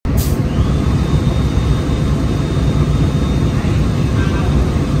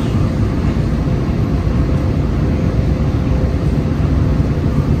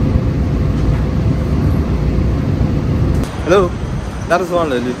Hello, that is one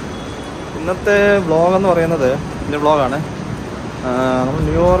lady. ഇന്നത്തെ vlog എന്ന് പറയുന്നത് എൻ്റെ വ്ളോഗാണ്. നമ്മൾ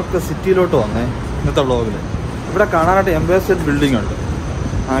ന്യൂയോർക്ക് സിറ്റിയിലോട്ട് വന്നേ ഇന്നത്തെ വ്ളോഗിൽ. ഇവിടെ കാണാനായിട്ട് എംപയർ സ്റ്റേറ്റ് ബിൽഡിംഗ് ഉണ്ട്.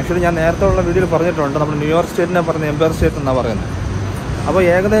 ആക്ച്വലി ഞാൻ നേരത്തെ ഉള്ള വീഡിയോയിൽ പറഞ്ഞിട്ടുണ്ട്, നമ്മൾ ന്യൂയോർക്ക് സ്റ്റേറ്റിനെ പറഞ്ഞ എംപയർ സ്റ്റേറ്റ് എന്നാണ് പറയുന്നത്. അപ്പോൾ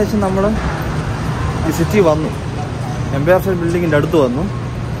ഏകദേശം നമ്മൾ ഈ സിറ്റി വന്നു, എംപയർ സ്റ്റേറ്റ് ബിൽഡിങ്ങിൻ്റെ അടുത്ത് വന്നു.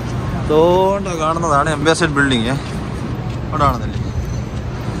 അതുകൊണ്ട് കാണുന്നതാണ് എംപയർ സ്റ്റേറ്റ് ബിൽഡിങ്, അവിടെ കാണുന്നില്ലേ.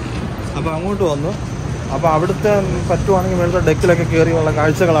 അപ്പോൾ അങ്ങോട്ട് വന്നു. അപ്പോൾ അവിടുത്തെ പറ്റുവാണെങ്കിൽ മേളത്തെ ഡെക്കിലൊക്കെ കയറിയുള്ള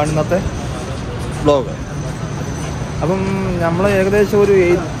കാഴ്ചകളാണ് ഇന്നത്തെ വ്ളോഗ്. അപ്പം നമ്മൾ ഏകദേശം ഒരു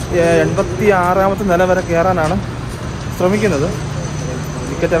 86ാമത്തെ നില വരെ കയറാനാണ് ശ്രമിക്കുന്നത്.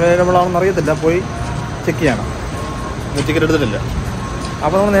 ടിക്കറ്റ് അവൈലബിൾ ആണെന്ന് അറിയത്തില്ല, പോയി ചെക്ക് ചെയ്യണം. ടിക്കറ്റ് എടുത്തിട്ടില്ല.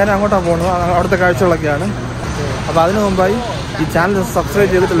 അപ്പോൾ നമ്മൾ നേരെ അങ്ങോട്ടാണ് പോകുന്നത്. അവിടുത്തെ കാഴ്ചകളൊക്കെയാണ്. അപ്പോൾ അതിന് മുമ്പായി ഈ ചാനൽ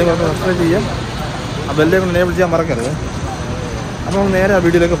സബ്സ്ക്രൈബ് ചെയ്തിട്ടില്ലെങ്കിൽ സബ്സ്ക്രൈബ് ചെയ്യാം, ആ ബെല്ലേക്ക് എനേബിൾ ചെയ്യാൻ മറക്കരുത്. അപ്പോൾ നമ്മൾ നേരെ ആ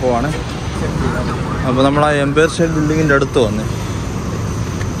വീഡിയോയിലേക്ക് പോവാണ്. അപ്പോൾ നമ്മൾ ആ എംപയർ സ്റ്റേറ്റ് ബിൽഡിങ്ങിൻ്റെ അടുത്ത് വന്ന്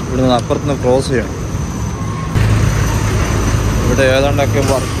ഇവിടെ നിന്ന് അപ്പുറത്തുനിന്ന് ക്രോസ് ചെയ്യണം. ഇവിടെ ഏതാണ്ടൊക്കെ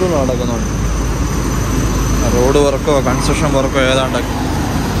വർക്ക് നടക്കുന്നുണ്ട്, റോഡ് വർക്കോ കൺസ്ട്രക്ഷൻ വർക്കോ ഏതാണ്ടൊക്കെ.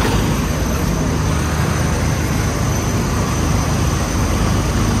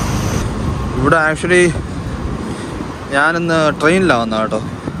 ഇവിടെ ആക്ച്വലി ഞാനിന്ന് ട്രെയിനിലാണ് വന്നത് കേട്ടോ.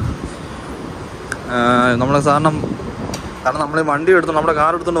 നമ്മൾ കാരണം നമ്മൾ ഈ വണ്ടി എടുത്തു, നമ്മുടെ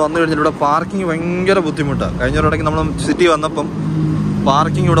കാർ എടുത്തുകൊണ്ട് വന്നു കഴിഞ്ഞാൽ ഇവിടെ പാർക്കിംഗ് ഭയങ്കര ബുദ്ധിമുട്ടാണ്. കഴിഞ്ഞ ഒരിടയ്ക്ക് നമ്മൾ സിറ്റി വന്നപ്പം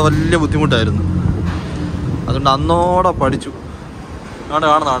പാർക്കിംഗ് ഇവിടെ വലിയ ബുദ്ധിമുട്ടായിരുന്നു. അതുകൊണ്ട് അന്നോടെ പഠിച്ചു. അവിടെ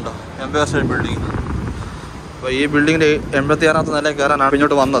കാണുന്നതാണ്ടോ എംപയർ സ്റ്റേറ്റ് ബിൽഡിങ്. അപ്പോൾ ഈ ബിൽഡിങ്ങിൻ്റെ 86ാമത്തെ നിലയിൽ കയറാനാണ്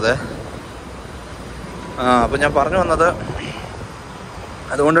ഇങ്ങോട്ട് വന്നത്. അപ്പോൾ ഞാൻ പറഞ്ഞു വന്നത്,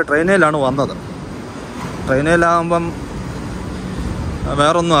 അതുകൊണ്ട് ട്രെയിനിലാണ് വന്നത്. ട്രെയിനിലാകുമ്പം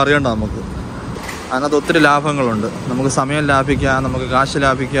വേറൊന്നും അറിയണ്ട നമുക്ക്. അതിനകത്ത് ഒത്തിരി ലാഭങ്ങളുണ്ട്. നമുക്ക് സമയം ലാഭിക്കാം, നമുക്ക് കാശ്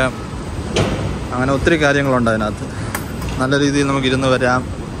ലാഭിക്കാം, അങ്ങനെ ഒത്തിരി കാര്യങ്ങളുണ്ട് അതിനകത്ത്. നല്ല രീതിയിൽ നമുക്ക് ഇരുന്ന് വരാം.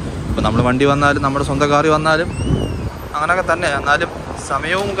 ഇപ്പം നമ്മൾ വണ്ടി വന്നാലും നമ്മുടെ സ്വന്തം കാറിൽ വന്നാലും അങ്ങനെയൊക്കെ തന്നെ. എന്നാലും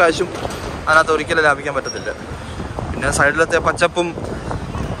സമയവും കാശും അതിനകത്ത് ഒരിക്കലും ലാഭിക്കാൻ പറ്റത്തില്ല. പിന്നെ സൈഡിലത്തെ പച്ചപ്പും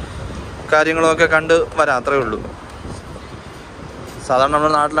കാര്യങ്ങളുമൊക്കെ കണ്ട് വരാം, അത്രയേ ഉള്ളൂ. സാധാരണ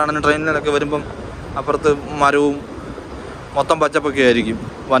നമ്മുടെ നാട്ടിലാണെങ്കിൽ ട്രെയിനിലൊക്കെ വരുമ്പം അപ്പുറത്ത് മരവും മൊത്തം പച്ചപ്പൊക്കെ ആയിരിക്കും,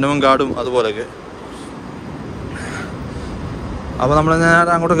 വനവും കാടും അതുപോലെയൊക്കെ. അപ്പോൾ നമ്മൾ നേരെ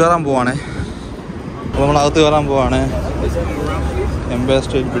അങ്ങോട്ട് കയറാൻ പോവാണേ. അപ്പോൾ നമ്മളകത്ത് കയറാൻ പോവാണ് എംപയർ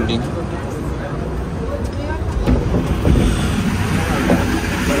സ്റ്റേറ്റ് ബിൽഡിങ്.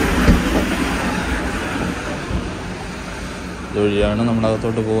 ഇതുവഴിയാണ്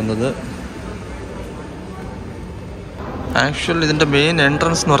നമ്മളകത്തോട്ട് പോകുന്നത്. ആക്ച്വലി ഇതിൻ്റെ മെയിൻ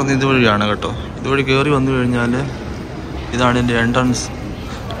എൻട്രൻസ് എന്ന് പറയുന്നത് ഇതുവഴിയാണ് കേട്ടോ. ഇതുവഴി കയറി വന്നു കഴിഞ്ഞാൽ ഇതാണ് ഇതിൻ്റെ എൻട്രൻസ്.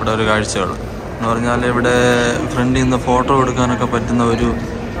 ഇവിടെ ഒരു കാഴ്ചകൾ എന്ന് പറഞ്ഞാൽ ഇവിടെ ഫ്രണ്ടിൽ നിന്ന് ഫോട്ടോ എടുക്കാനൊക്കെ പറ്റുന്ന ഒരു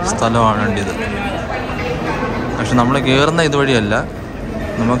സ്ഥലമാണ് ഇത്. പക്ഷെ നമ്മൾ കയറുന്ന ഇതുവഴിയല്ല,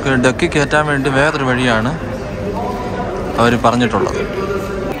 നമുക്ക് ഡെക്കി കയറ്റാൻ വേണ്ടി വേറൊരു വഴിയാണ് അവർ പറഞ്ഞിട്ടുള്ളത്.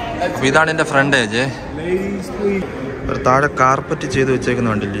 അപ്പോൾ ഇതാണ് എൻ്റെ ഫ്രണ്ടേജ്. ഒരു താഴെ കാർപ്പറ്റ് ചെയ്ത് വെച്ചേക്കുന്ന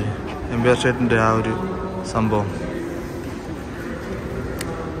കണ്ടില്ലേ, എംപയർ സ്റ്റേറ്റിൻ്റെ ആ ഒരു സംഭവം.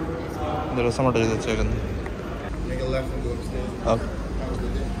 രസമായിട്ട് ചെയ്ത് വെച്ചേക്കുന്നത്.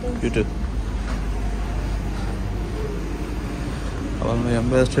 അപ്പം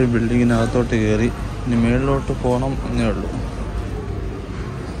എംപയർ സ്റ്റേറ്റ് ബിൽഡിങ്ങിനകത്തോട്ട് കയറി ഇനി മേളിലോട്ട് പോകണം എന്നേ ഉള്ളൂ.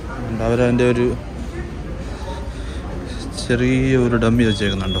 അവരതിൻ്റെ ഒരു ചെറിയ ഒരു ഡമ്മി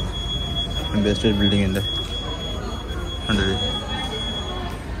വെച്ചേക്കുന്നുണ്ടോ എംപയർ സ്റ്റേറ്റ് ബിൽഡിങ്ങിൻ്റെ, കണ്ടില്ലേ,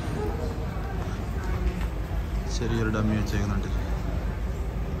 ചെറിയൊരു ഡമ്മി വെച്ചേക്കുന്നുണ്ട്.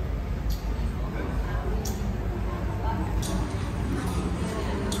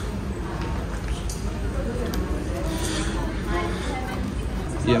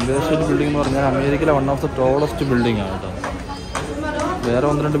 ഈ എംപയർ സ്റ്റേറ്റ് ബിൽഡിംഗ് എന്ന് പറഞ്ഞാൽ അമേരിക്കയിലെ one of the tallest building ആണ് കേട്ടോ. വേറെ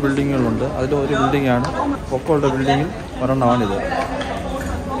 1-2 ബിൽഡിങ്ങുകളുണ്ട്, അതിൽ ഒരു ബിൽഡിങ്ങാണ്, പൊക്കമുള്ള ബിൽഡിങ്ങിൽ ഒരെണ്ണമാണിത്.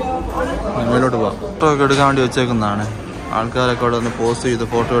 മേലോട്ട് പോകാം. ഫോട്ടോ ഒക്കെ എടുക്കാൻ വേണ്ടി വെച്ചേക്കുന്നതാണ്. ആൾക്കാരൊക്കെ അവിടെ വന്ന് പോസ്റ്റ് ചെയ്ത്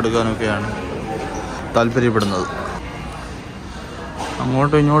ഫോട്ടോ എടുക്കാനൊക്കെയാണ് താല്പര്യപ്പെടുന്നത്.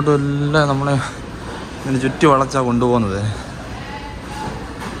 അങ്ങോട്ടും ഇങ്ങോട്ടും എല്ലാം നമ്മളെ ഇങ്ങനെ ചുറ്റി വളച്ചാണ് കൊണ്ടുപോകുന്നത്.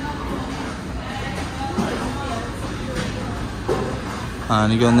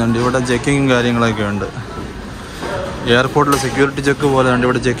 എനിക്ക് തോന്നുന്നുണ്ട് ഇവിടെ ചെക്കിങ്ങും കാര്യങ്ങളൊക്കെ ഉണ്ട്. എയർപോർട്ടിലെ സെക്യൂരിറ്റി ചെക്ക് പോലെ ഉണ്ട്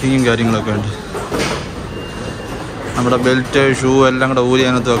ഇവിടെ ചെക്കിങ്ങും കാര്യങ്ങളൊക്കെ ഉണ്ട്. നമ്മുടെ ബെൽറ്റ് ഷൂ എല്ലാം കൂടെ ഊരി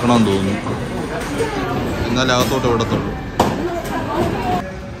അതിനകത്ത് വെക്കണമെന്ന് തോന്നുന്നു, എന്നാലും അകത്തോട്ട് വിടത്തുള്ളൂ.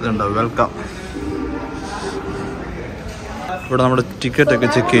 ഇതുണ്ടോ വെൽക്കം. ഇവിടെ നമ്മുടെ ടിക്കറ്റൊക്കെ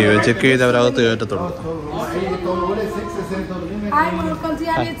ചെക്ക് ചെയ്ത് അവരകത്ത് കയറ്റത്തുള്ളൂ.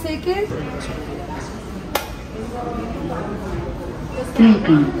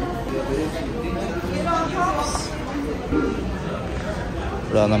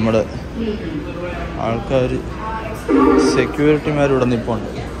 ഇവിടെ നമ്മുടെ ആൾക്കാർ സെക്യൂരിറ്റിമാരിവിടെ നിൽപ്പുണ്ട്.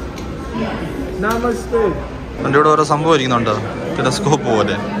 എൻ്റെ ഇവിടെ ഓരോ സംഭവം ഇരിക്കുന്നുണ്ടോ, ടെലസ്കോപ്പ്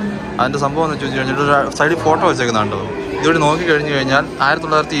പോലെ. അതിൻ്റെ സംഭവം എന്ന് ചോദിച്ചു കഴിഞ്ഞാൽ ഒരു സൈഡിൽ ഫോട്ടോ വെച്ചേക്കുന്നുണ്ടോ. ഇതുവഴി നോക്കിക്കഴിഞ്ഞ് കഴിഞ്ഞാൽ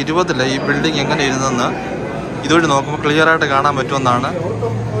 1920 ഈ ബിൽഡിംഗ് എങ്ങനെ ഇരുന്നെന്ന് ഇതുവഴി നോക്കുമ്പോൾ ക്ലിയറായിട്ട് കാണാൻ പറ്റുമെന്നാണ്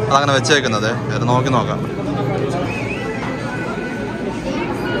അതങ്ങനെ വെച്ചേക്കുന്നത്. അത് നോക്കി നോക്കാം.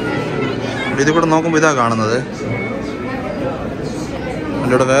 ഇതിൽ കൂടെ നോക്കുമ്പോൾ ഇതാണ് കാണുന്നത്.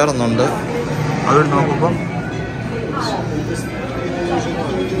 എൻ്റെ ഇവിടെ വേറൊന്നുണ്ട്, അതുവഴി നോക്കുമ്പം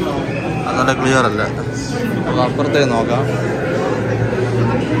അത് നല്ല ക്ലിയർ അല്ല. അപ്പോൾ അപ്പുറത്തേക്ക് നോക്കാം.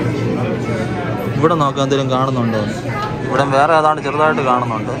 ഇവിടെ നോക്കാം എന്തെങ്കിലും കാണുന്നുണ്ടോ. ഇവിടെ വേറെ ഏതാണ്ട് ചെറുതായിട്ട്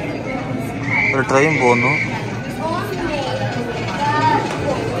കാണുന്നുണ്ട്. ഒരു ട്രെയിൻ പോകുന്നു.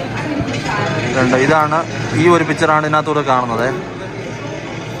 ഇതാണ് ഈ ഒരു പിക്ചറാണ് ഇതിനകത്തൂടെ കാണുന്നത്.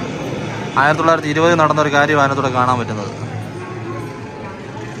 1920 നടന്നൊരു കാര്യമാണ് അതിനകത്തൂടെ കാണാൻ പറ്റുന്നത്.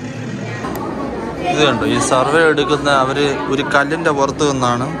 ഇത് കണ്ടോ, ഈ സർവേ എടുക്കുന്ന അവർ ഒരു കല്ലിൻ്റെ പുറത്ത്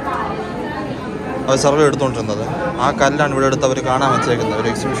നിന്നാണ് അവർ സർവേ എടുത്തുകൊണ്ടിരുന്നത്. ആ കല്ലാണ് ഇവിടെ എടുത്ത് അവർ കാണാൻ വെച്ചേക്കുന്നത്, ഒരു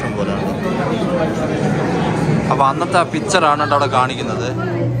എക്സിബിഷൻ പോലെയാണ്. അപ്പോൾ അന്നത്തെ ആ പിക്ചറാണ് അവിടെ കാണിക്കുന്നത്,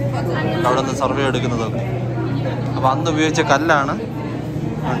 അവിടെ നിന്ന് സർവേ എടുക്കുന്നതൊക്കെ. അപ്പോൾ അന്ന് ഉപയോഗിച്ച കല്ലാണ്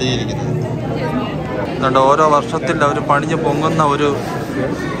അടിയിരിക്കുന്നത്. അതുകൊണ്ട് ഓരോ വർഷത്തിൽ അവർ പണിഞ്ഞ് പൊങ്ങുന്ന ഒരു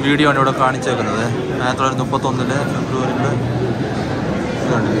വീഡിയോ ആണ് ഇവിടെ കാണിച്ചേക്കുന്നത്. 1931 ഫെബ്രുവരിയിൽ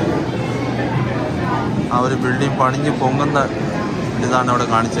ആ ഒരു ബിൽഡിംഗ് പണിഞ്ഞ് പൊങ്ങുന്ന ഇതാണ് അവിടെ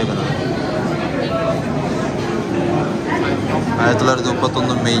കാണിച്ചേക്കുന്നത്.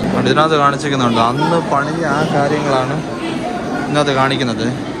 1931 മെയ്. ഇതിനകത്ത് കാണിച്ചിരിക്കുന്നുണ്ട് അന്ന് പണിഞ്ഞ ആ കാര്യങ്ങളാണ് ഇതിനകത്ത് കാണിക്കുന്നത്.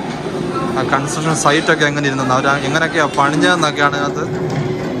 ആ കൺസ്ട്രക്ഷൻ സൈറ്റൊക്കെ എങ്ങനെ ഇരുന്നത്, അവർ എങ്ങനെയൊക്കെയാണ് പണിഞ്ഞതെന്നൊക്കെയാണ് ഇതിനകത്ത്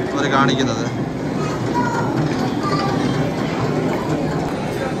അവർ കാണിക്കുന്നത്.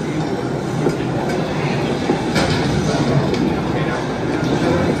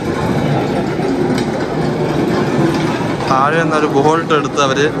 താഴെ നിന്നൊരു ബോൾട്ട് എടുത്ത്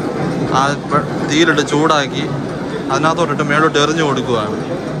അവർ ആ തീയിലിട്ട് ചൂടാക്കി അതിനകത്തോട്ടിട്ട് മേളോട്ട് എറിഞ്ഞു കൊടുക്കുകയാണ്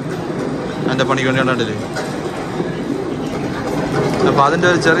അതിൻ്റെ പണിക്ക് വേണ്ടി കണ്ടില്ലേ. അപ്പോൾ അതിൻ്റെ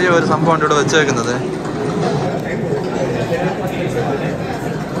ഒരു ചെറിയ ഒരു സംഭവമാണ് ഇവിടെ വെച്ചേക്കുന്നത്.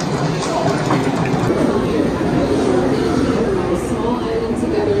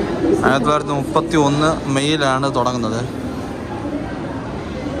 മെയ്യിലാണ് തുടങ്ങുന്നത്.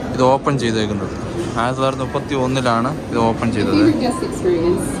 ഇത് ഓപ്പൺ ചെയ്തേക്കുന്നത് 1931 ഇത് ഓപ്പൺ ചെയ്തത്.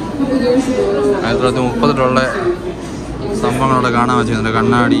 1930 സംഭവങ്ങളവിടെ കാണാൻ വെച്ചിരുന്നുണ്ട്.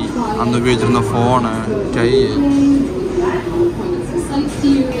 കണ്ണാടി, അന്ന് ഉപയോഗിച്ചിരുന്ന ഫോണ്, ടൈ.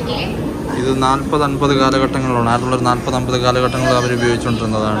 ഇത് 40-50 കാലഘട്ടങ്ങളിലാണ്, 1940-50 കാലഘട്ടങ്ങളിൽ അവർ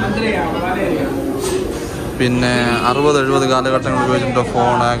ഉപയോഗിച്ചുകൊണ്ടിരുന്നതാണ്. പിന്നെ 60-70 കാലഘട്ടങ്ങളിൽ ഉപയോഗിച്ചിട്ടുള്ള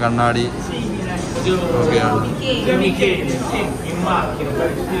ഫോണ്, കണ്ണാടി ഒക്കെയാണ്.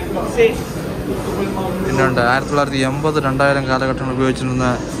 പിന്നെ ഉണ്ട് 1980-2000 കാലഘട്ടങ്ങളിൽ ഉപയോഗിച്ചിരുന്ന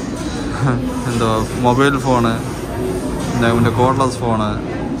മൊബൈൽ ഫോണ്, പിന്നെ cordless phone,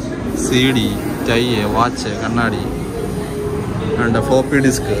 CD, tie, watch, കണ്ണാടി ഉണ്ട്, ഫ്ലോപ്പി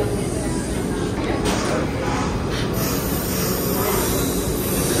ഡിസ്ക്.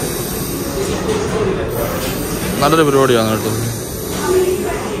 നല്ലൊരു പരിപാടിയാണ് കേട്ടോ.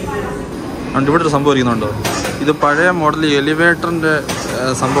 ഇവിടെ ഒരു സംഭവം ഇരിക്കുന്നുണ്ടോ, ഇത് പഴയ മോഡൽ എലിവേറ്ററിൻ്റെ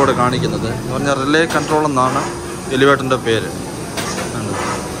സംഭവം ഇവിടെ കാണിക്കുന്നത്. എന്ന് പറഞ്ഞാൽ റിലേ കൺട്രോൾ എന്നാണ് എലിവേറ്ററിൻ്റെ പേര്.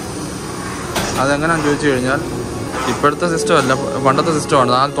 അതെങ്ങനെയാണെന്ന് ചോദിച്ചു കഴിഞ്ഞാൽ ഇപ്പോഴത്തെ സിസ്റ്റം അല്ല, പണ്ടത്തെ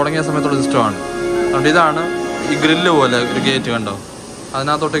സിസ്റ്റമാണ്, ആ തുടങ്ങിയ സമയത്തുള്ള സിസ്റ്റമാണ്. അതുകൊണ്ട് ഇതാണ് ഈ ഗ്രില്ല് പോലെ ഒരു ഗേറ്റ് കണ്ടോ,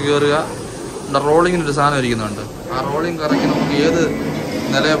 അതിനകത്തോട്ട് കയറുക. റോളിങ്ങിനൊരു സാധനം ഇരിക്കുന്നുണ്ട്. ആ റോളിങ് കറക്കി നമുക്ക് ഏത്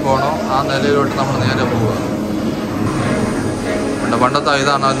നിലയിൽ പോകണോ ആ നിലയിലോട്ട് നമ്മൾ നേരെ പോവുക. പണ്ടത്തെ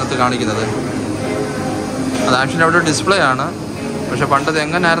ഇതാണ് അതിനകത്ത് കാണിക്കുന്നത്. അത് ആക്ച്വലി അവിടെ ഡിസ്പ്ലേ ആണ്, പക്ഷെ പണ്ടത്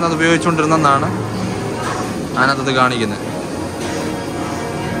എങ്ങനെയായിരുന്നു അത് ഉപയോഗിച്ചുകൊണ്ടിരുന്നെന്നാണ് അതിനകത്തത് കാണിക്കുന്നത്.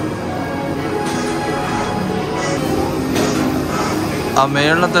 ആ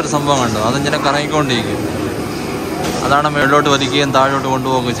മേളിലത്തെ ഒരു സംഭവം കണ്ടോ, അതിങ്ങനെ കറങ്ങിക്കൊണ്ടിരിക്കും. അതാണ് മേളിലോട്ട് വലിക്കുകയും താഴോട്ട്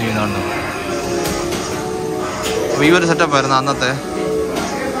കൊണ്ടുപോവുകയൊക്കെ ചെയ്യുന്നുണ്ട്. അപ്പോൾ ഈ ഒരു സെറ്റപ്പായിരുന്നു അന്നത്തെ.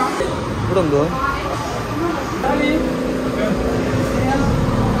 ഇവിടെ എന്തോ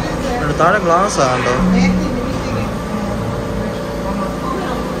താഴെ ഗ്ലാസ് ആണ്ടോ,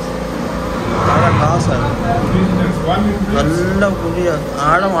 താഴെ ഗ്ലാസ് ആണ്. നല്ല പുതിയ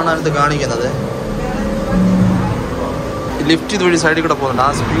ആഴമാണ് അതിനകത്ത് കാണിക്കുന്നത്. ലിഫ്റ്റ് ഇതുവഴി സൈഡിൽ കൂടെ പോകുന്നുണ്ട്. ആ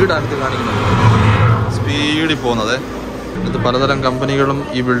സ്പീഡ് അതിനകത്ത് കാണിക്കുന്നത്, സ്പീഡിൽ പോകുന്നത്. ഇത് പലതരം കമ്പനികളും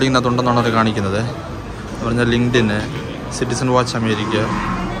ഈ ബിൽഡിങ്ങിനകത്തുണ്ടെന്നാണ് അവർ കാണിക്കുന്നത്. എന്ന് പറഞ്ഞാൽ ലിങ്ക്ഡിന്, citizen watch America,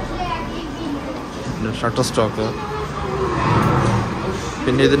 shutter stock.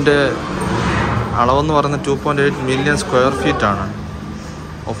 പിന്നെ ഇതിൻ്റെ അളവെന്ന് പറയുന്നത് 2.8 million square feet ആണ്.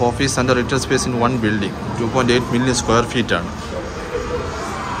 Of office and retail space in one building. 2.8 million square feet ആണ്.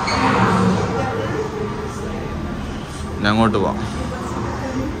 ഇനി അങ്ങോട്ട് പോവാം.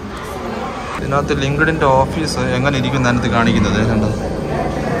 ഇതിനകത്ത് ലിങ്ക്ഡിൻ്റെ ഓഫീസ് എങ്ങനെ ഇരിക്കും അതിനകത്ത് കാണിക്കുന്നത് കണ്ടോ?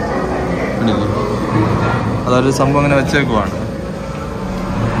 അതൊരു സംഭവം അങ്ങനെ വെച്ചേക്കുവാണ്.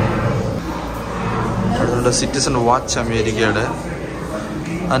 അതുകൊണ്ട് സിറ്റിസൺ വാച്ച് അമേരിക്കയുടെ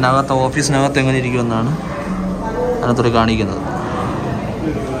അതിനകത്ത് ഓഫീസിനകത്ത് എങ്ങനെ ഇരിക്കുമെന്നാണ് അതിനകത്തോട് കാണിക്കുന്നത്.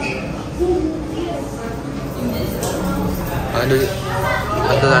 അതിൻ്റെ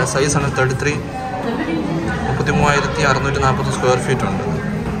സൈസാണ് 33,640 സ്ക്വയർ ഫീറ്റ് ഉണ്ട്.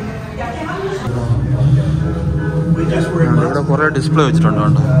 ഇവിടെ കുറേ ഡിസ്പ്ലേ വെച്ചിട്ടുണ്ട്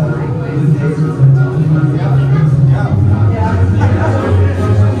കേട്ടോ.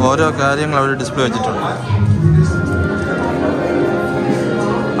 ഓരോ കാര്യങ്ങൾ അവർ ഡിസ്പ്ലേ വെച്ചിട്ടുണ്ട്.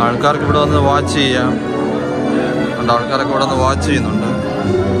 ആൾക്കാർക്ക് ഇവിടെ വന്ന് വാച്ച് ചെയ്യാം. ആൾക്കാരൊക്കെ ഇവിടെ വന്ന് വാച്ച് ചെയ്യുന്നുണ്ട്.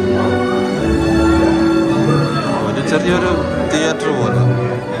 ഒരു ചെറിയൊരു തിയേറ്റർ പോലെ.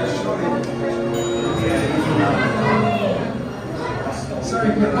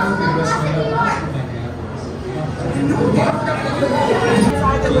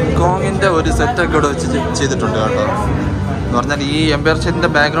 കോങ്ങിൻ്റെ ഒരു സെറ്റൊക്കെ ഇവിടെ വെച്ച് ചെയ്തിട്ടുണ്ട് കേട്ടോ. എന്ന് പറഞ്ഞാൽ ഈ എംപയർ സ്റ്റേറ്റിൻ്റെ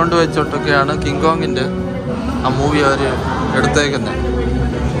ബാക്ക്ഗ്രൗണ്ട് വെച്ചിട്ടൊക്കെയാണ് കിങ് കോങ്ങിൻ്റെ ആ മൂവി അവർ എടുത്തേക്കുന്നത്.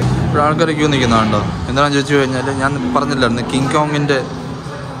 ഇവിടെ ആൾക്കാർ ക്യൂ നിൽക്കുന്നുണ്ടോ? എന്താണെന്ന് ചോദിച്ചു കഴിഞ്ഞാൽ ഞാൻ പറഞ്ഞില്ലായിരുന്നു കിങ് കോങ്ങിൻ്റെ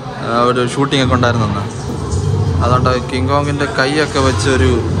ഒരു ഷൂട്ടിംഗ് ഒക്കെ ഉണ്ടായിരുന്നെന്ന്. അതുകൊണ്ട് കിങ് കോങ്ങിൻ്റെ കൈയൊക്കെ വെച്ച് ഒരു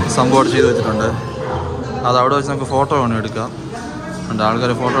സംഭവം ചെയ്ത് വെച്ചിട്ടുണ്ട്. അത് അവിടെ വെച്ച് നമുക്ക് ഫോട്ടോ വേണം എടുക്കാം. ഉണ്ട്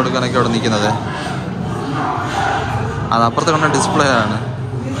ആൾക്കാർ ഫോട്ടോ എടുക്കാനൊക്കെ അവിടെ നിൽക്കുന്നത്. അത് അപ്പുറത്ത് കണ്ട ഡിസ്പ്ലേ ആണ്.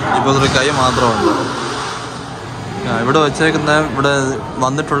 ഇപ്പോൾ ഒരു കൈ മാത്രമുണ്ട്. ഇവിടെ വെച്ചേക്കുന്ന ഇവിടെ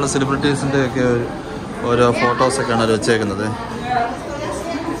വന്നിട്ടുള്ള സെലിബ്രിറ്റീസിൻ്റെ ഒക്കെ ഓരോ ഫോട്ടോസൊക്കെയാണ് അവർ വെച്ചേക്കുന്നത്.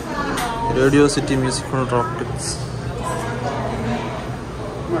 Radio city music ഡ്രോപ്റ്റിക്സ്.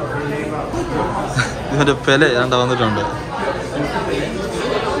 ഇതിൻ്റെ പെലെ ഏതാണ്ട് വന്നിട്ടുണ്ട്.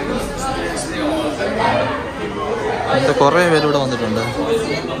 ഇങ്ങനത്തെ കുറേ പേര് ഇവിടെ വന്നിട്ടുണ്ട്.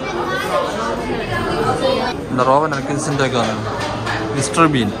 ഇവിടെ റോവൻ അൽക്കിൻസിൻ്റെ ഒക്കെ വന്നു. മിസ്റ്റർ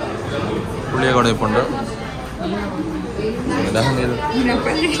ബീൻ പുള്ളിയൊക്കെ അവിടെ ഇപ്പോൾ ഉണ്ട്.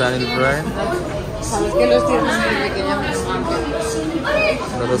 ചാനൽ ബ്രയൻ,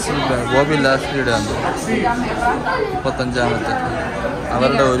 ബോബി ലാഷ്ലിയുടെ ആണ് 35ാമത്തെ.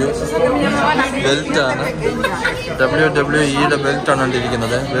 അവരുടെ ഒരു ബെൽറ്റാണ്, WWE ബെൽറ്റാണ്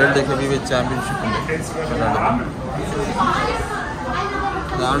കണ്ടിരിക്കുന്നത്. വേൾഡ് ഹെവി വെയ്റ്റ് ചാമ്പ്യൻഷിപ്പ് ഉണ്ട്.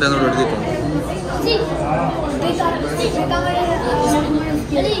 അവിടെ ഒന്നും എഴുതിയിട്ടുണ്ട്.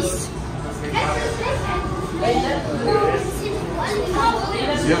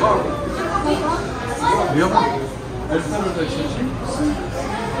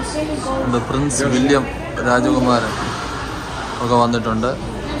 പ്രിൻസ് വില്യം രാജകുമാരൻ ഒക്കെ വന്നിട്ടുണ്ട്.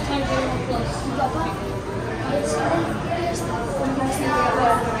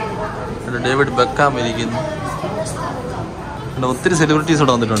 ഡേവിഡ് ബെക്കാം ഇരിക്കുന്നു. ഒത്തിരി സെലിബ്രിറ്റീസ്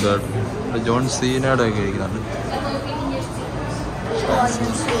ഇവിടെ വന്നിട്ടുണ്ട് കേട്ടോ. ജോൺ സീനയുടെ ഒക്കെ ഇരിക്കുന്നുണ്ട്.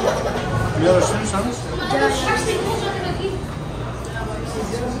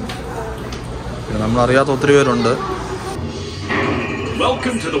 നമ്മളറിയാത്ത ഒത്തിരി പേരുണ്ട്.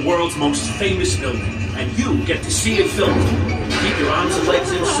 Welcome to the world's most famous building, and you get to see it filmed. Keep your arms and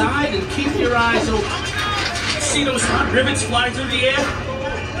legs inside and keep your eyes open. See those hot rivets fly through the air?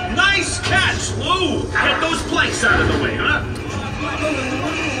 Nice catch, Lou! Get those planks out of the way, huh?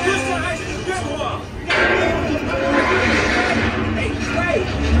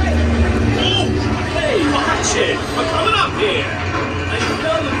 Oh, hey, watch it! I'm coming up here! I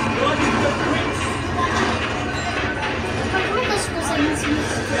know it's watching the bricks.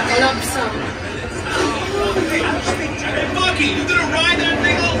 I love some. Hey, Bucky, you gonna ride that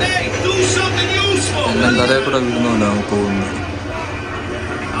thing all day? Do something useful! എല്ലാം തലയിൽ കൂടെ വീഴുന്നുണ്ട് നമുക്ക് തോന്നുന്നു.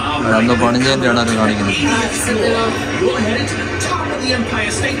 അതൊന്ന് പണിഞ്ഞതിൻ്റെയാണ് അത് കാണിക്കുന്നത്.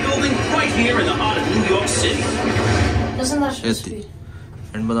 എത്തി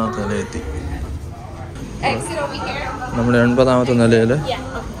 80ാമത്തെ നില എത്തി. നമ്മൾ 80ാമത്തെ നിലയിൽ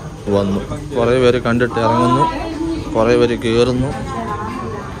വന്നു. കുറേ പേര് കണ്ടിട്ട് ഇറങ്ങുന്നു, കുറേ പേര് കയറുന്നു.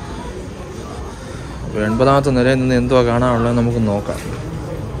 80ാമത്തെ നിലയിൽ നിന്ന് എന്തുവാ കാണാനുള്ളത് നമുക്ക് നോക്കാം.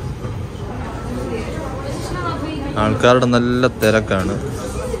 ആൾക്കാരുടെ നല്ല തിരക്കാണ്.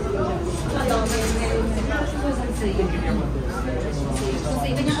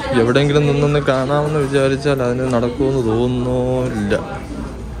 എവിടെയെങ്കിലും നിന്നൊന്ന് കാണാമെന്ന് വിചാരിച്ചാൽ അതിന് നടക്കുമെന്ന് തോന്നുന്നില്ല.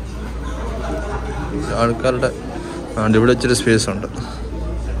 ആൾക്കാരുടെ ഇവിടെ ഇച്ചിരി സ്പേസ് ഉണ്ട്.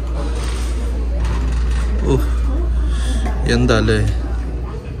 എന്താല്ലേ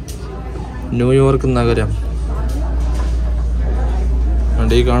ന്യൂയോർക്ക് നഗരം.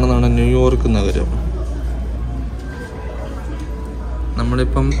 ഈ കാണുന്നതാണ് ന്യൂയോർക്ക് നഗരം.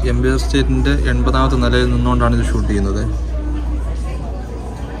 നമ്മളിപ്പം എംപയർ സ്റ്റേറ്റിൻ്റെ 80ാമത്തെ നിലയിൽ നിന്നുകൊണ്ടാണ് ഇത് ഷൂട്ട് ചെയ്യുന്നത്.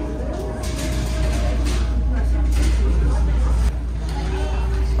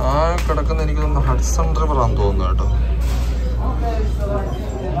 ആ കിടക്കുന്ന എനിക്ക് തോന്നുന്നു ഹഡ്സൺ റിവറാണെന്ന് തോന്നുന്നു കേട്ടോ.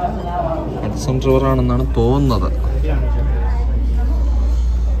 ഹഡ്സൺ റിവറാണെന്നാണ് തോന്നുന്നത്.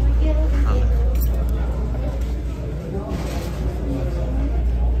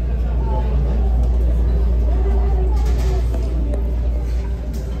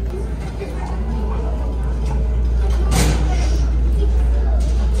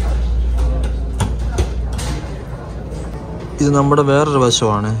 ഇത് നമ്മുടെ വേറൊരു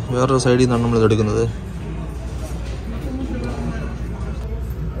വശമാണ്, വേറൊരു സൈഡിൽ നിന്നാണ് നമ്മൾ ഇതെടുക്കുന്നത്.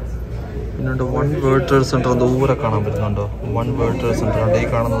 പിന്നീട് വൺ വേർട്ടർ സെൻറ്റർ ദൂരെ കാണാൻ പറ്റുന്നുണ്ടോ? വൺ വേർട്ടർ സെൻറ്റർ ഈ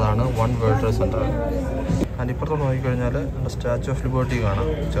കാണുന്നതാണ് വൺ വേർട്ടർ സെൻറ്റർ. അതിനിപ്പുറത്ത് നോക്കിക്കഴിഞ്ഞാൽ സ്റ്റാച്യു ഓഫ് ലിബർട്ടി കാണാം.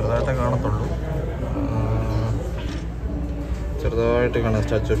 ചെറുതായിട്ടേ കാണത്തുള്ളൂ, ചെറുതായിട്ട് കാണാം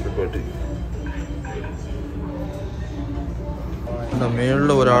സ്റ്റാച്യു ഓഫ് ലിബർട്ടി.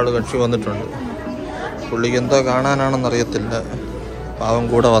 മേളിൽ ഒരാൾ കക്ഷി വന്നിട്ടുണ്ട്. പുള്ളിക്ക് എന്തോ കാണാനാണെന്നറിയത്തില്ല, പാവം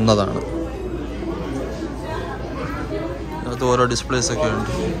കൂടെ വന്നതാണ്. അത് ഓരോ ഡിസ്പ്ലേസ് ഒക്കെ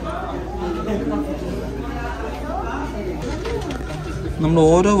ഉണ്ട്. നമ്മൾ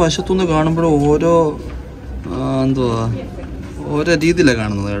ഓരോ വശത്തുനിന്ന് കാണുമ്പോഴും ഓരോ ഓരോ രീതിയിലാണ്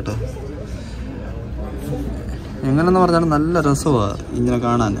കാണുന്നത് കേട്ടോ. എങ്ങനെയെന്ന് പറഞ്ഞാൽ നല്ല രസമാണ് ഇങ്ങനെ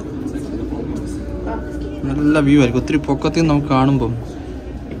കാണാൻ, നല്ല വ്യൂ ആയിരിക്കും. ഒത്തിരി പൊക്കത്തിൽ നമുക്ക് കാണുമ്പം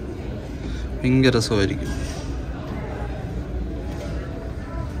ഭയങ്കര രസമായിരിക്കും.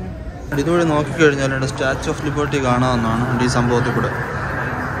 ഇതുവഴി നോക്കിക്കഴിഞ്ഞാൽ സ്റ്റാച്യു ഓഫ് ലിബർട്ടി കാണാവുന്നതാണ്. ഈ സംഭവത്തിൽ കൂടെ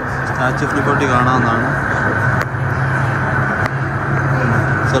സ്റ്റാച്യു ഓഫ് ലിബർട്ടി കാണാവുന്നതാണ്.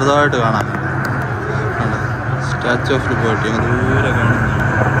 ചെറുതായിട്ട് കാണാം സ്റ്റാച്യു ഓഫ് ലിബർട്ടി, ദൂരെ കാണുന്നതാണ്.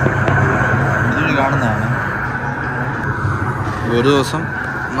 ഇതുവഴി കാണുന്നതാണ്. ഒരു ദിവസം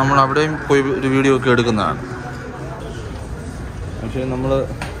നമ്മൾ അവിടെയും പോയി ഒരു വീഡിയോ ഒക്കെ എടുക്കുന്നതാണ്. പക്ഷേ നമ്മൾ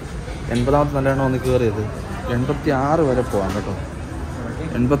 80ാമത്തെ നിലയാണ് വന്ന് കയറിയത്. 86 വരെ പോകാം കേട്ടോ.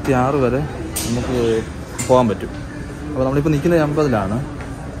 86 വരെ നമുക്ക് പോകാൻ പറ്റും. അപ്പോൾ നമ്മളിപ്പോൾ നിൽക്കുന്നത് 80ലാണ്.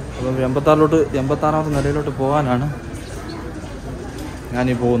 അപ്പം 86ാമത്തെ നിലയിലോട്ട് പോകാനാണ്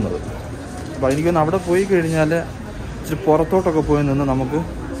ഞാനീ പോകുന്നത്. അപ്പോൾ എനിക്കൊന്ന് അവിടെ പോയി കഴിഞ്ഞാൽ ഇച്ചിരി പുറത്തോട്ടൊക്കെ പോയി നിന്ന് നമുക്ക്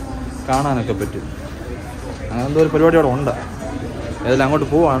കാണാനൊക്കെ പറ്റും. അങ്ങനെ എന്തോ ഒരു പരിപാടി അവിടെ ഉണ്ട്. ഏതായാലും അങ്ങോട്ട്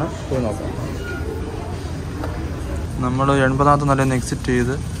പോവാണ്, പോയി നോക്കാം. നമ്മൾ 80ാമത്തെ നിലയിൽ നിന്ന് എക്സിറ്റ്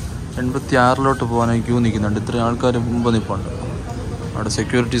ചെയ്ത് 86ലോട്ട് പോകാനായി ക്യൂ നിൽക്കുന്നുണ്ട്. ഇത്രയും ആൾക്കാർ മുമ്പ് നിൽപ്പുണ്ട്. അവിടെ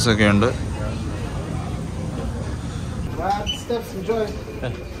സെക്യൂരിറ്റീസൊക്കെ ഉണ്ട്.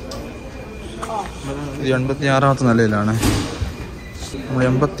 ഇത് 86ാമത്തെ നിലയിലാണ്. നമ്മൾ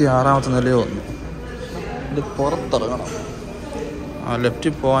 86ാമത്തെ നിലയിൽ വന്നു. ഇത് പുറത്തിറങ്ങണം. ആ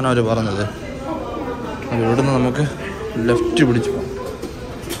ലെഫ്റ്റിൽ പോകാനാണ് അവർ പറഞ്ഞത്. അത് ഇവിടുന്ന് നമുക്ക് ലെഫ്റ്റ് പിടിച്ച് പോകാം.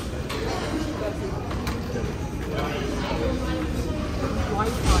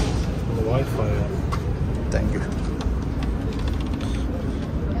 Thank you.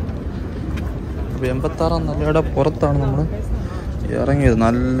 അപ്പോൾ 86ാം നിലയുടെ പുറത്താണ് നമ്മൾ ഇറങ്ങിയത്.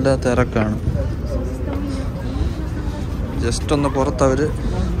 നല്ല തിരക്കാണ്. ജസ്റ്റ് ഒന്ന് പുറത്ത് അവർ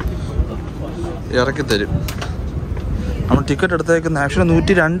ഇറക്കിത്തരും. നമ്മൾ ടിക്കറ്റ് എടുത്തേക്കുന്നത് ആക്ച്വലി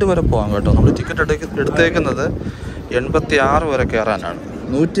 102 വരെ പോകാം കേട്ടോ. നമ്മൾ ടിക്കറ്റ് എടുത്തേക്കുന്നത് 86 വരെ കയറാനാണ്.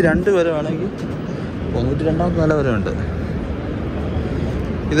 102 വരെ വേണമെങ്കിൽ 102ാമത്തെ നില വരെ ഉണ്ട്.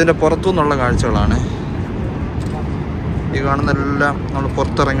 ഇതിൻ്റെ പുറത്തുനിന്നുള്ള കാഴ്ചകളാണ് ഈ കാണുന്നതെല്ലാം. നമ്മൾ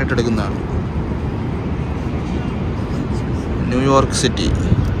പുറത്തിറങ്ങിയിട്ട് എടുക്കുന്നതാണ്. New York city.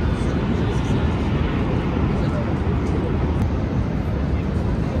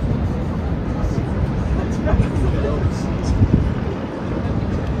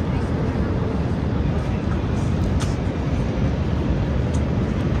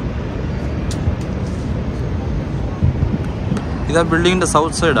 ഇതാ ബിൽഡിങ്ങിൻ്റെ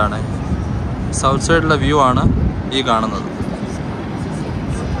സൗത്ത് സൈഡാണ്. സൗത്ത് സൈഡിലെ വ്യൂ ആണ് ഈ കാണുന്നത്.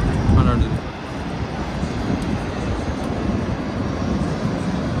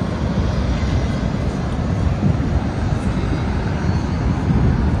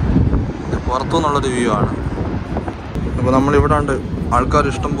 പുറത്തുനിന്നുള്ളൊരു വ്യൂ ആണ്. അപ്പോൾ നമ്മളിവിടെ ഉണ്ട്, ആൾക്കാർ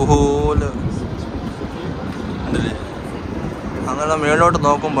ഇഷ്ടം പോലെ ഉണ്ടല്ലേ. അങ്ങനെ മേലോട്ട്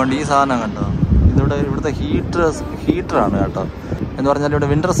നോക്കുമ്പോൾ ഈ സാധനം കണ്ടോ, ഇവിടുത്തെ ഹീറ്ററാണ് കേട്ടോ. എന്ന് പറഞ്ഞാൽ ഇവിടെ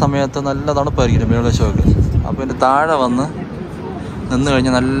വിൻ്റർ സമയത്ത് നല്ല തണുപ്പായിരിക്കും മേൽവശമൊക്കെ. അപ്പോൾ ഇതിൻ്റെ താഴെ വന്ന് നിന്ന്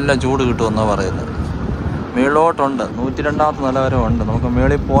കഴിഞ്ഞാൽ നല്ല ചൂട് കിട്ടുമെന്നാണ് പറയുന്നത്. മേളിലോട്ടുണ്ട്, 102ാമത്തെ നില വരെ ഉണ്ട്. നമുക്ക്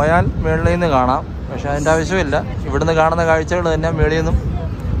മേളിൽ പോയാൽ മേളിൽ നിന്ന് കാണാം. പക്ഷേ അതിൻ്റെ ആവശ്യമില്ല. ഇവിടുന്ന് കാണുന്ന കാഴ്ചകൾ തന്നെ മേളിൽ നിന്നും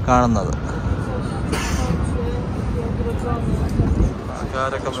കാണുന്നത്.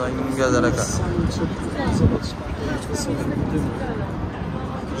 ആൾക്കാരൊക്കെ ഭയങ്കര തിരക്കാണ്.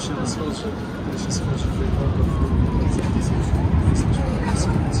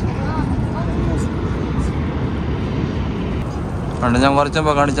 ആണ് ഞാൻ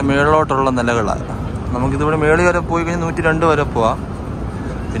കുറച്ചപ്പോൾ കാണിച്ച മേളിലോട്ടുള്ള നിലകളാണ്. നമുക്കിതിവിടെ മേളിൽ വരെ പോയി കഴിഞ്ഞാൽ 102 വരെ പോവാം.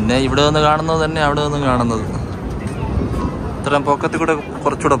 പിന്നെ ഇവിടെ നിന്ന് കാണുന്നത് തന്നെ അവിടെ നിന്ന് കാണുന്നത്. ഇത്രയും പൊക്കത്തിൽ കൂടെ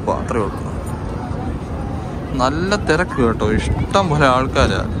കുറച്ചുകൂടെ പോവാം, അത്രയേ ഉള്ളൂ. നല്ല തിരക്ക് കേട്ടോ, ഇഷ്ടം പോലെ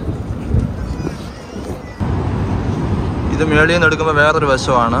ആൾക്കാരാണ്. ഇത് മേളിൽ നിന്ന് എടുക്കുമ്പോൾ വേറൊരു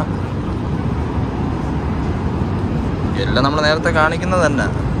വശമാണ്. എല്ലാം നമ്മൾ നേരത്തെ കാണിക്കുന്നത് തന്നെ.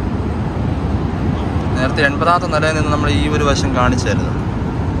 നേരത്തെ 80ാമത്തെ നിലയിൽ നിന്ന് നമ്മൾ ഈ ഒരു വശം കാണിച്ചായിരുന്നു.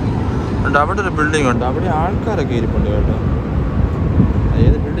 ഉണ്ട് അവിടെ ഒരു ബിൽഡിംഗ് ഉണ്ട്, അവിടെ ആൾക്കാരൊക്കെ ഇരിപ്പുണ്ട് കേട്ടോ.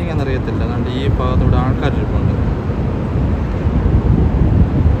 ഏത് ബിൽഡിംഗ് എന്നറിയത്തില്ല. അതുകൊണ്ട് ഈ ഭാഗത്തൂടെ ആൾക്കാരിരിപ്പുണ്ട്.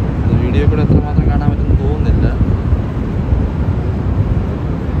 വീഡിയോ കൂടെ എത്രമാത്രം കാണാൻ പറ്റുമെന്ന് തോന്നുന്നില്ല.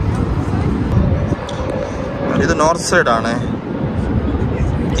 ഇത് നോർത്ത് സൈഡാണ്.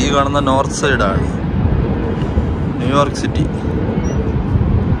 ഈ കാണുന്ന നോർത്ത് സൈഡാണ് ന്യൂയോർക്ക് സിറ്റി.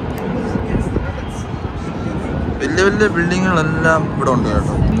 വലിയ വലിയ ബിൽഡിങ്ങുകളെല്ലാം ഇവിടെ ഉണ്ട്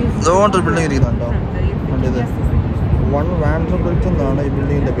കേട്ടോ. അതുകൊണ്ടൊരു ബിൽഡിംഗ് ഇരിക്കുന്നുണ്ടോ? ഇത് 1 വാൻഡർബിൾട്ട് എന്നാണ് ഈ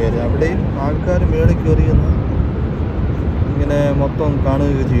ബിൽഡിങ്ങിൻ്റെ പേര്. അവിടെയും ആൾക്കാർ മേളിൽ കയറിയെന്ന് ഇങ്ങനെ മൊത്തം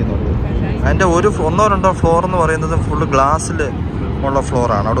കാണുകയൊക്കെ ചെയ്യുന്നുണ്ട്. അതിൻ്റെ 1-2 ഫ്ലോർ എന്ന് പറയുന്നത് ഫുള്ള് ഗ്ലാസ്സിൽ ഉള്ള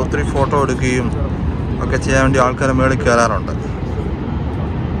ഫ്ലോറാണ്. അവിടെ ഒത്തിരി ഫോട്ടോ എടുക്കുകയും ഒക്കെ ചെയ്യാൻ വേണ്ടി ആൾക്കാർ മേളിൽ കയറാറുണ്ട്.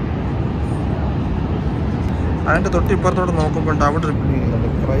 അതിൻ്റെ തൊട്ടിപ്പുറത്തോട്ട് നോക്കുമ്പോൾ അവിടെ ഒരു ബിൽഡിംഗ് ഇരിക്കുന്നുണ്ട്.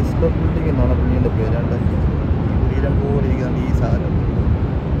 ക്രൈസ്ലർ ബിൽഡിംഗ് എന്നാണ് ബിൽഡിങ്ങിൻ്റെ പേര്. അതിൻ്റെ ശരീരം പോലെ ഇരിക്കുന്നുണ്ട് ഈ സാധനം.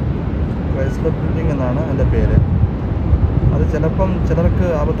 ക്രൈസ്ലർ ബിൽഡിംഗ് എന്നാണ് എൻ്റെ പേര്. അത് ചിലപ്പം ചിലർക്ക്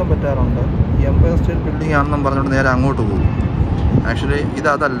അബദ്ധം പറ്റാറുണ്ട്. ഈ എംപയർ സ്റ്റേറ്റ് ബിൽഡിംഗ് ആണെന്നും പറഞ്ഞുകൊണ്ട് നേരെ അങ്ങോട്ട് പോകും. ആക്ച്വലി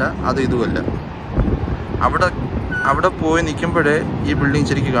അതല്ല, അത് ഇതുമല്ല. അവിടെ പോയി നിൽക്കുമ്പോഴേ ഈ ബിൽഡിംഗ്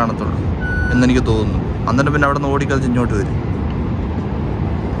ശരിക്കും കാണത്തുള്ളൂ എന്നെനിക്ക് തോന്നുന്നു. എന്നിട്ട് പിന്നെ അവിടെ നിന്ന് ഓടിക്കളിച്ച് ഇങ്ങോട്ട് വരും.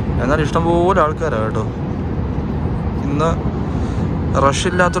 എന്നാൽ ഇഷ്ടംപോലെ ആൾക്കാരാണ് കേട്ടോ. ഇന്ന്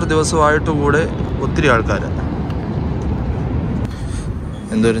റഷില്ലാത്തൊരു ദിവസമായിട്ട് കൂടെ ഒത്തിരി ആൾക്കാരാണ്.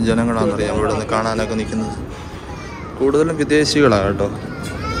 എന്തോരം ജനങ്ങളാണെന്നറിയാം ഇവിടെ നിന്ന് കാണാനൊക്കെ നിൽക്കുന്നത്. കൂടുതലും വിദേശികളാണ് കേട്ടോ.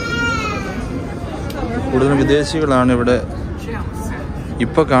 കൂടുതലും വിദേശികളാണ് ഇവിടെ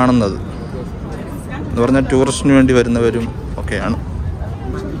ഇപ്പോൾ കാണുന്നത്. എന്ന് പറഞ്ഞാൽ ടൂറിസ്റ്റിന് വേണ്ടി വരുന്നവരും ഒക്കെയാണ്.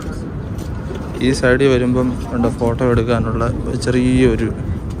 ഈ സൈഡിൽ വരുമ്പം ഉണ്ട് ഫോട്ടോ എടുക്കാനുള്ള ഒരു ചെറിയൊരു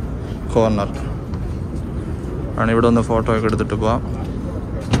കോർണർ ആണ്. ഇവിടെ ഒന്ന് ഫോട്ടോ ഒക്കെ എടുത്തിട്ട് പോവാം.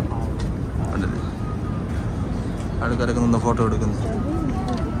 ആൾക്കാരൊക്കെ നിന്ന് ഫോട്ടോ എടുക്കുന്നത്.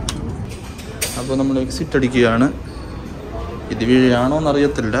 അപ്പോൾ നമ്മൾ എക്സിറ്റ് അടിക്കുകയാണ്. ഇത് വഴിയാണോ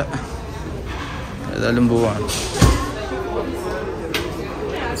എന്നറിയത്തില്ല, ഏതായാലും പോവാണ്.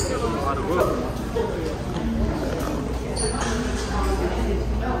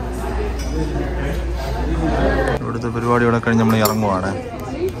 ഇവിടുത്തെ പരിപാടിയോടെ കഴിഞ്ഞ് നമ്മൾ ഇറങ്ങുവാണ്.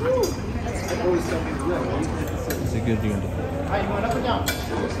 സെക്യൂരിറ്റി ഉണ്ട്.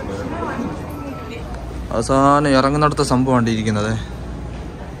 അവസാനം ഇറങ്ങുന്നിടത്ത സംഭവമാണ് ഇരിക്കുന്നത്.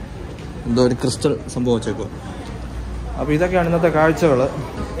 എന്തോ ഒരു ക്രിസ്റ്റൽ സംഭവം വെച്ചേക്കോ. അപ്പോൾ ഇതൊക്കെയാണ് ഇന്നത്തെ കാഴ്ചകൾ.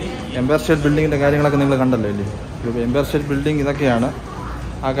 എംപയർ സ്റ്റേറ്റ് ബിൽഡിങ്ങിൻ്റെ കാര്യങ്ങളൊക്കെ നിങ്ങൾ കണ്ടല്ലോ അല്ലേ? ഇപ്പോൾ എംപയർ സ്റ്റേറ്റ് ബിൽഡിംഗ് ഇതൊക്കെയാണ്.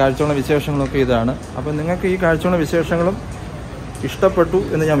 ആ കാഴ്ചകളും വിശേഷങ്ങളൊക്കെ ഇതാണ്. അപ്പോൾ നിങ്ങൾക്ക് ഈ കാഴ്ചകളും വിശേഷങ്ങളും ഇഷ്ടപ്പെട്ടു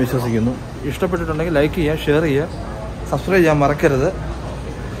എന്ന് ഞാൻ വിശ്വസിക്കുന്നു. ഇഷ്ടപ്പെട്ടിട്ടുണ്ടെങ്കിൽ ലൈക്ക് ചെയ്യുക, ഷെയർ ചെയ്യുക, സബ്സ്ക്രൈബ് ചെയ്യാൻ മറക്കരുത്.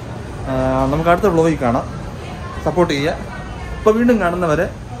 നമുക്ക് അടുത്ത വ്ളോഗിൽ കാണാം. സപ്പോർട്ട് ചെയ്യുക. ഇപ്പോൾ വീണ്ടും കാണുന്നവരെ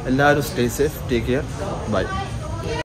എല്ലാവരും stay safe, take care, by.